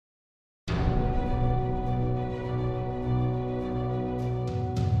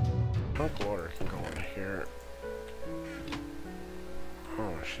here.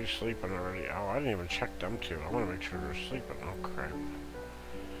 Oh, she's sleeping already. Oh, I didn't even check them two. I want to make sure they're sleeping. Oh, crap.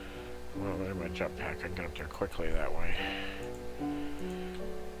 Well, there's my jetpack. I can get up there quickly that way.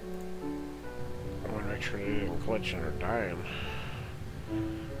 I want to make sure they didn't glitch and are dying.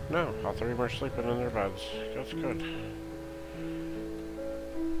 No, all three of them are sleeping in their beds. That's good.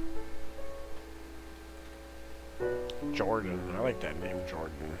 Jordan. I like that name,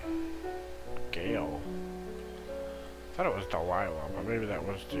 Jordan. Gail. I thought it was Delilah, but maybe that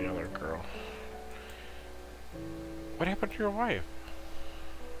was the other girl. What happened to your wife?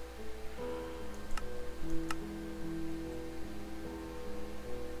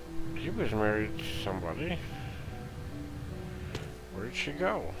 She was married to somebody. Where did she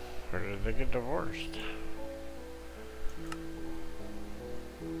go? Or did they get divorced?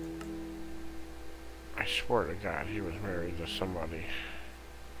 I swear to God, he was married to somebody.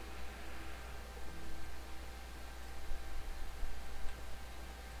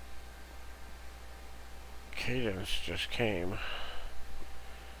 Cadence just came.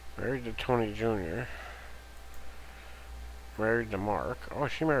 Married to Tony Jr. Married to Mark. Oh,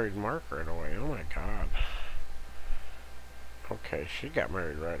 she married Mark right away. Oh my God. Okay, she got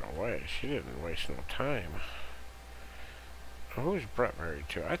married right away. She didn't waste no time. Who's Brett married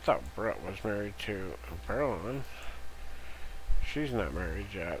to? I thought Brett was married to Berlin. She's not married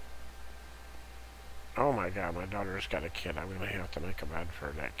yet. Oh my God, my daughter's got a kid. I'm gonna have to make a bed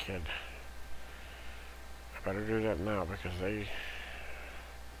for that kid. I better do that now because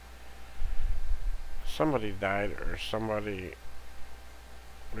somebody died or somebody,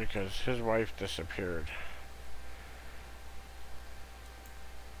 because his wife disappeared.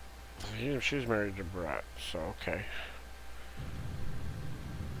 She's married to Brett, so okay.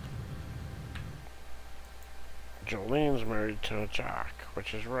 Jolene's married to Jock,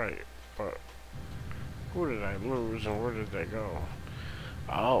 which is right, but who did I lose and where did they go?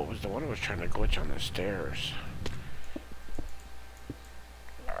 Oh, it was the one who was trying to glitch on the stairs.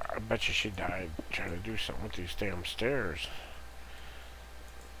 I bet you she died trying to do something with these damn stairs.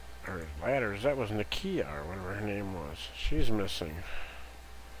 Or ladders. That was Nakia, or whatever her name was. She's missing.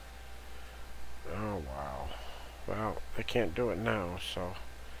 Oh, wow. Well, I can't do it now, so...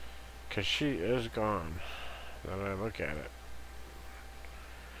 because she is gone. Now that I look at it.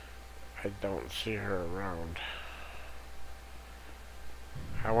 I don't see her around.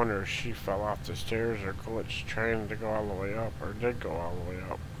 I wonder if she fell off the stairs or glitched trying to go all the way up, or did go all the way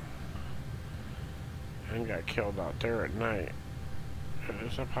up. And got killed out there at night. It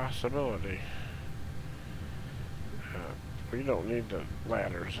is a possibility. We don't need the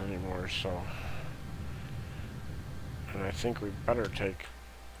ladders anymore, so... and I think we better take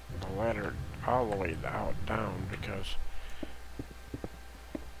the ladder all the way out, down, because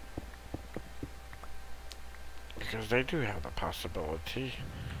they do have the possibility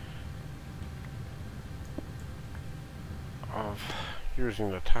of using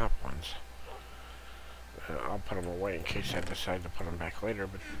the top ones. I'll put them away in case I decide to put them back later,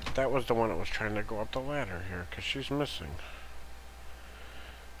 but that was the one that was trying to go up the ladder here, because she's missing.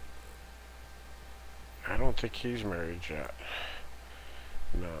 I don't think he's married yet.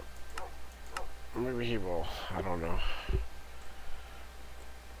 No. Maybe he will. I don't know.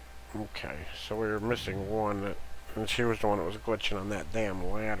 Okay, so we were missing one, and she was the one that was glitching on that damn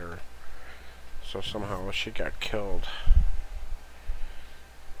ladder. So somehow she got killed.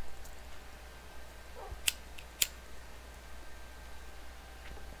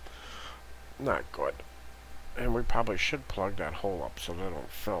 Not good. And we probably should plug that hole up so they don't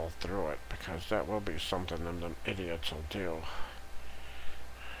fill through it, because that will be something them idiots will do.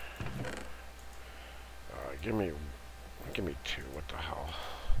 Give me two. What the hell?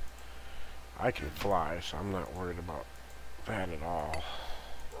 I can fly, so I'm not worried about that at all.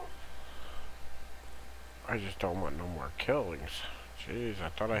 I just don't want no more killings. Jeez, I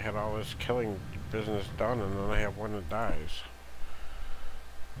thought I had all this killing business done, and then I have one that dies.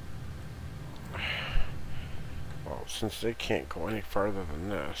 Well, since they can't go any further than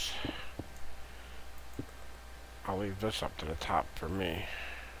this, I'll leave this up to the top for me.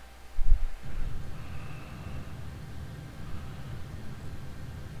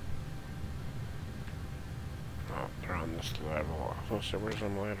 Oh, they're on this level. I was gonna say, where's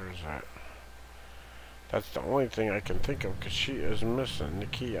them ladders at? That's the only thing I can think of, because she is missing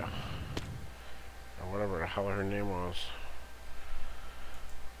Nakia. Or whatever the hell her name was.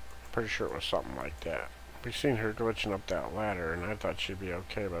 Pretty sure it was something like that. We seen her glitching up that ladder, and I thought she'd be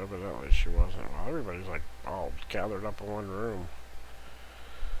okay, but evidently she wasn't. Well, everybody's like all gathered up in one room.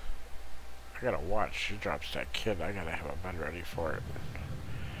 I gotta watch. She drops that kid. I gotta have a bed ready for it.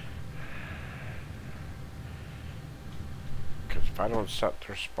 I don't set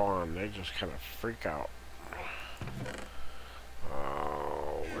their spawn, they just kind of freak out.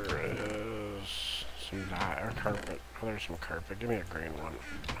 Oh, where is some dye or carpet? Oh, there's some carpet. Give me a green one.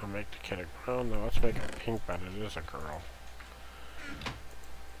 I'll make the kid a... Oh, no, let's make a pink bed. It is a girl.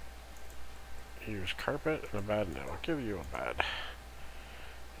 Use carpet and a bed. Now I'll give you a bed.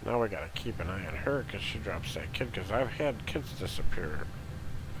 Now we gotta keep an eye on her because she drops that kid. Because I've had kids disappear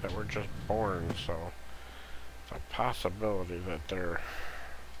that were just born, so it's a possibility that they're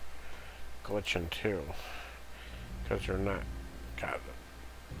glitching too. Because they're not got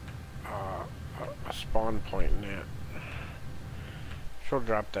a spawn point in that. She'll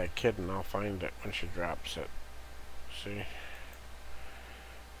drop that kid and I'll find it when she drops it. See?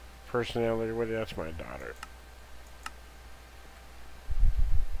 Personality, Woody, that's my daughter.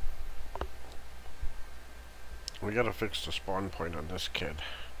 We gotta fix the spawn point on this kid.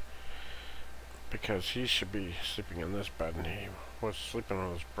 Because he should be sleeping in this bed and he was sleeping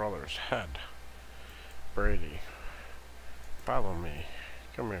on his brother's head. Brady. Follow me.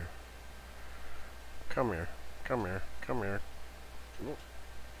 Come here. Come here. Come here. Come here.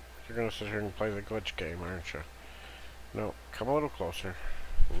 You're gonna sit here and play the glitch game, aren't you? No, come a little closer.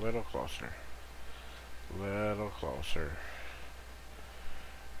 A little closer. Little closer.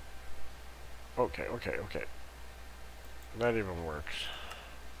 Okay, okay, okay. That even works.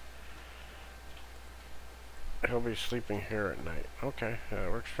 He'll be sleeping here at night. Okay, that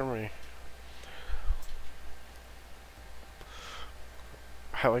works for me.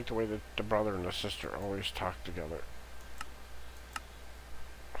 I like the way that the brother and the sister always talk together.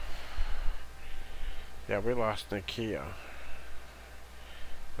 Yeah, we lost Nakia.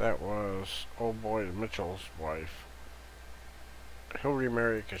 That was old boy Mitchell's wife. He'll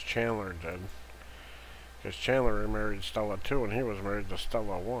remarry because Chandler did. Because Chandler remarried Stella 2 and he was married to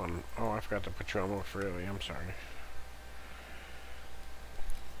Stella 1. Oh, I forgot to put you on mode freely. I'm sorry.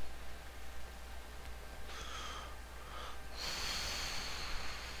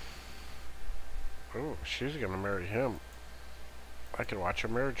 Ooh, she's gonna marry him. I could watch a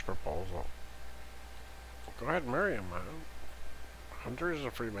marriage proposal. Go ahead and marry him, man. Hunter is a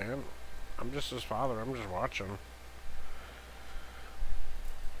free man. I'm just his father. I'm just watching.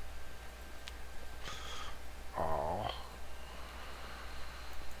 Oh.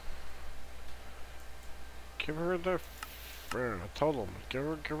 Give her the... I told him.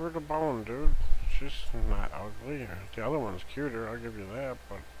 Give her the bone, dude. She's not ugly. The other one's cuter, I'll give you that,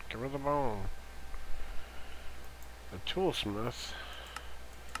 but give her the bone. The toolsmith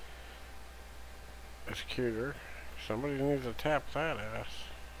is cuter. Somebody needs to tap that ass.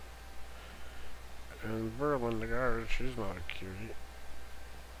 And Berlin, the guard, she's not a cutie.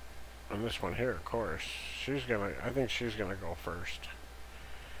 And this one here, of course, she's gonna, I think she's gonna go first.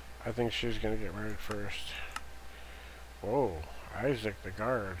 I think she's gonna get married first. Whoa, Isaac, the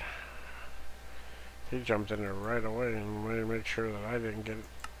guard. He jumped in there right away and wanted to make sure that I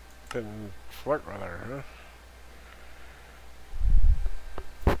didn't flirt with her, huh?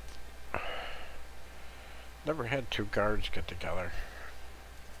 Never had two guards get together.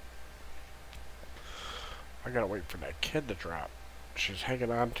 I gotta wait for that kid to drop. She's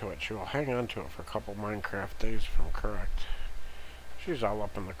hanging on to it. She will hang on to it for a couple Minecraft days if I'm correct. She's all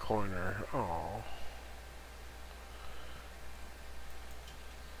up in the corner. Oh.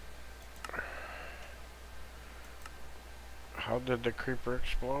 How did the creeper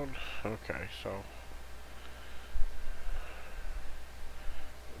explode? Okay, so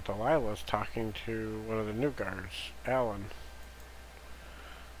Delilah's talking to one of the new guards, Alan.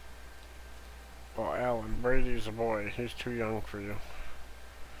 Well, Alan, Brady's a boy. He's too young for you.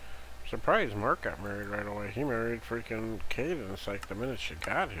 Surprised Mark got married right away. He married freaking Cadence like the minute she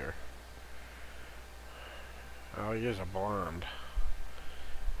got here. Oh, he is a blonde.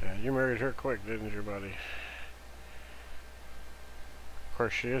 Yeah, you married her quick, didn't you, buddy? Of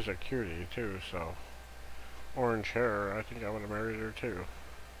course, she is a cutie, too, so... Orange hair, I think I would have married her, too.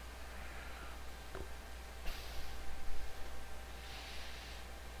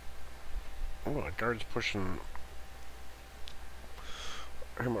 Oh, the guard's pushing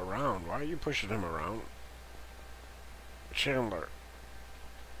him around. Why are you pushing him around? Chandler.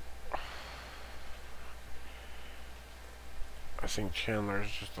 I think Chandler is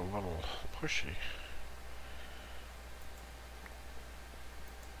just a little pushy.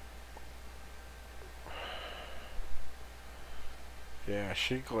 Yeah,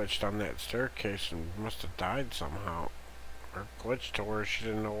 she glitched on that staircase and must have died somehow. Or glitched to where she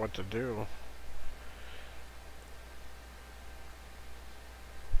didn't know what to do.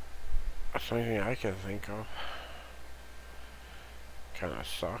 That's the only thing I can think of. Kinda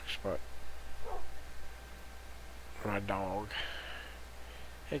sucks, but... My dog.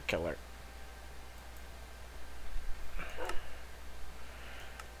 Hey, killer.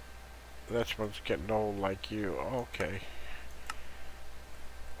 This one's getting old like you. Okay.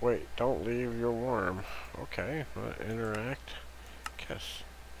 Wait, don't leave, you're warm. Okay, interact. Kiss.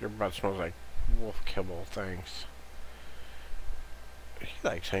 Your butt smells like wolf kibble, thanks. He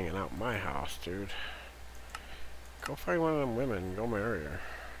likes hanging out in my house, dude. Go find one of them women and go marry her.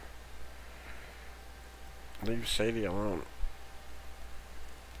 Leave Sadie alone.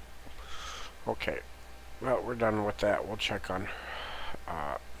 Okay, well, we're done with that. We'll check on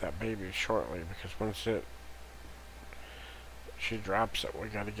that baby shortly, because once she drops it, we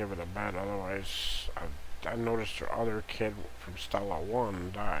gotta give it a bed. Otherwise, I noticed her other kid from Stella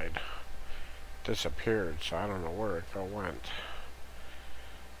 1 died. Disappeared, so I don't know where it went.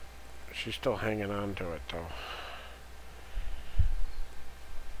 She's still hanging on to it, though.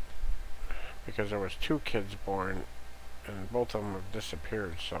 Because there was 2 kids born, and both of them have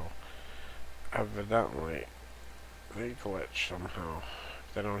disappeared, so evidently they glitch somehow.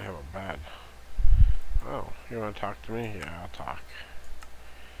 They don't have a bed. Oh, you want to talk to me? Yeah, I'll talk.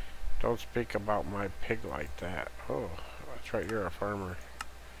 Don't speak about my pig like that. Oh, that's right, you're a farmer.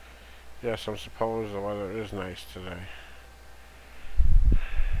 Yes, I suppose the weather is nice today.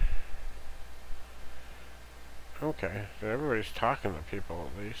 Okay, so everybody's talking to people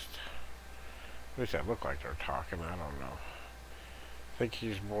at least. At least they look like they're talking, I don't know. I think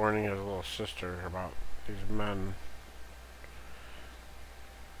he's warning his little sister about these men.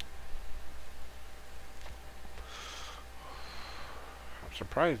 I'm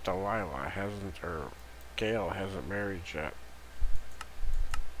surprised Delilah hasn't, or Gail hasn't married yet.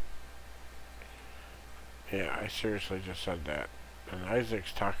 Yeah, I seriously just said that. And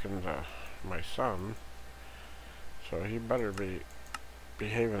Isaac's talking to my son, so he better be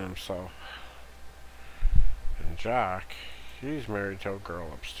behaving himself. And Jack, he's married to a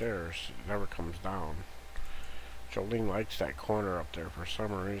girl upstairs. It never comes down. Jolene likes that corner up there for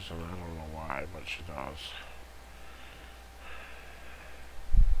some reason. I don't know why, but she does.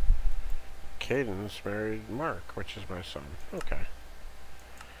 Caden's married Mark, which is my son. Okay.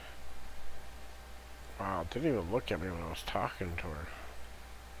 Wow, didn't even look at me when I was talking to her.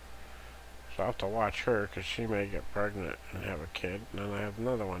 So I'll have to watch her, because she may get pregnant and have a kid, and then I have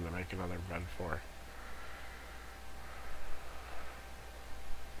another one to make another bed for.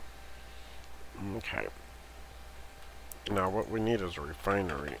 Okay. Now what we need is a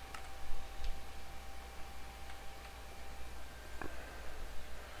refinery.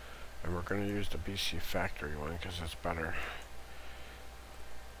 And we're going to use the BC factory one because it's better.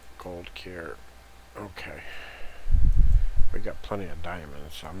 Gold gear. Okay. We got plenty of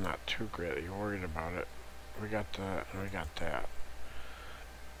diamonds, so I'm not too greatly worried about it. We got that, and we got that.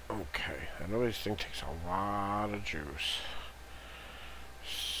 Okay. I know this thing takes a lot of juice.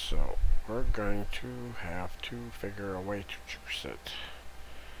 So we're going to have to figure a way to juice it.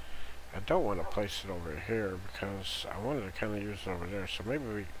 I don't want to place it over here because I wanted to kind of use it over there. So maybe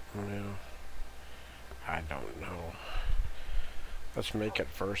we, I don't know. Let's make it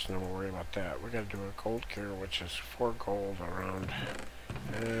first and then we'll worry about that. We got to do a gold gear, which is 4 gold around.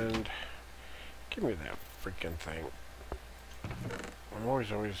 And give me that freaking thing. I'm always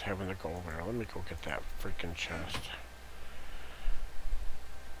having to go over there. Let me go get that freaking chest.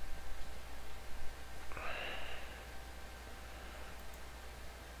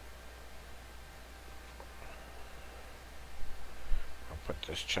 Put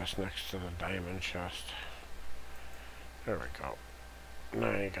this chest next to the diamond chest. There we go. Now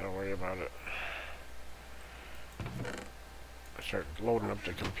I ain't gotta worry about it. I start loading up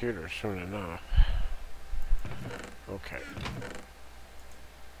the computer soon enough. Okay.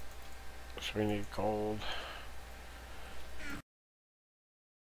 So we need gold.